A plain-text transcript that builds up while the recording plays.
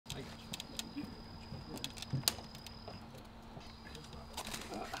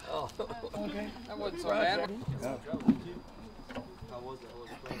Okay. That wasn't so bad. Yeah. How was it?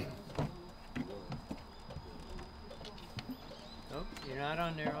 Nope, you're not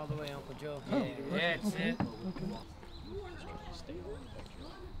on there all the way, Uncle Joe. Yeah, that's it.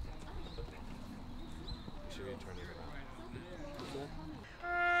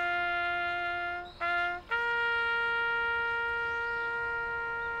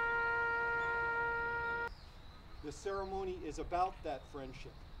 The ceremony is about that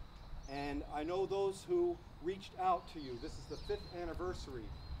friendship. And I know those who reached out to you. This is the 5th anniversary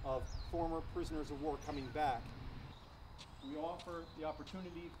of former prisoners of war coming back. We offer the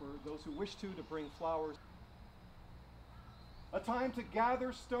opportunity for those who wish to bring flowers. A time to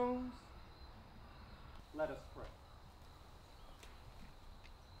gather stones. Let us pray.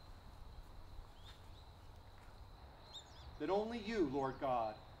 That only you, Lord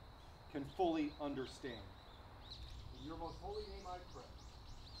God, can fully understand. In your most holy name I pray.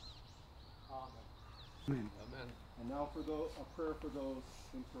 Amen. Amen. And now for a prayer for those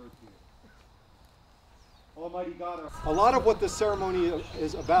interred here. Almighty God, a lot of what this ceremony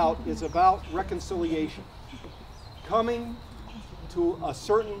is about reconciliation. Coming to a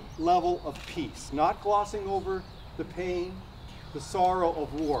certain level of peace, not glossing over the pain, the sorrow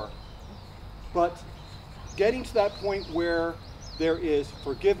of war, but getting to that point where there is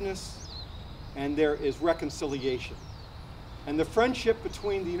forgiveness and there is reconciliation. And the friendship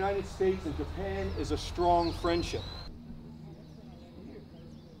between the United States and Japan is a strong friendship.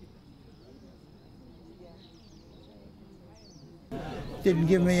 Didn't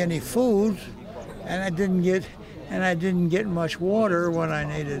give me any food, and I didn't get much water when I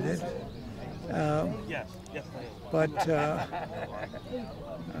needed it. But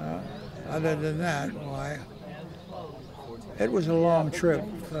other than that, why, it was a long trip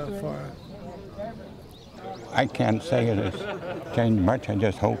for. I can't say it has changed much. I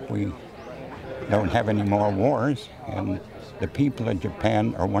just hope we don't have any more wars. And the people of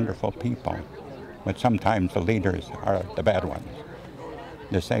Japan are wonderful people, but sometimes the leaders are the bad ones.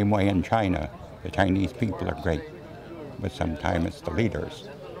 The same way in China, the Chinese people are great, but sometimes it's the leaders.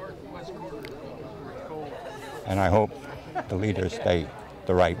 And I hope the leaders stay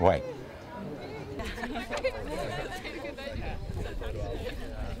the right way.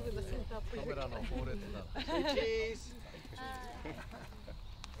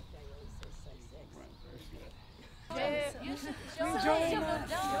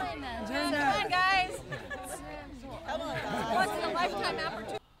 Join us.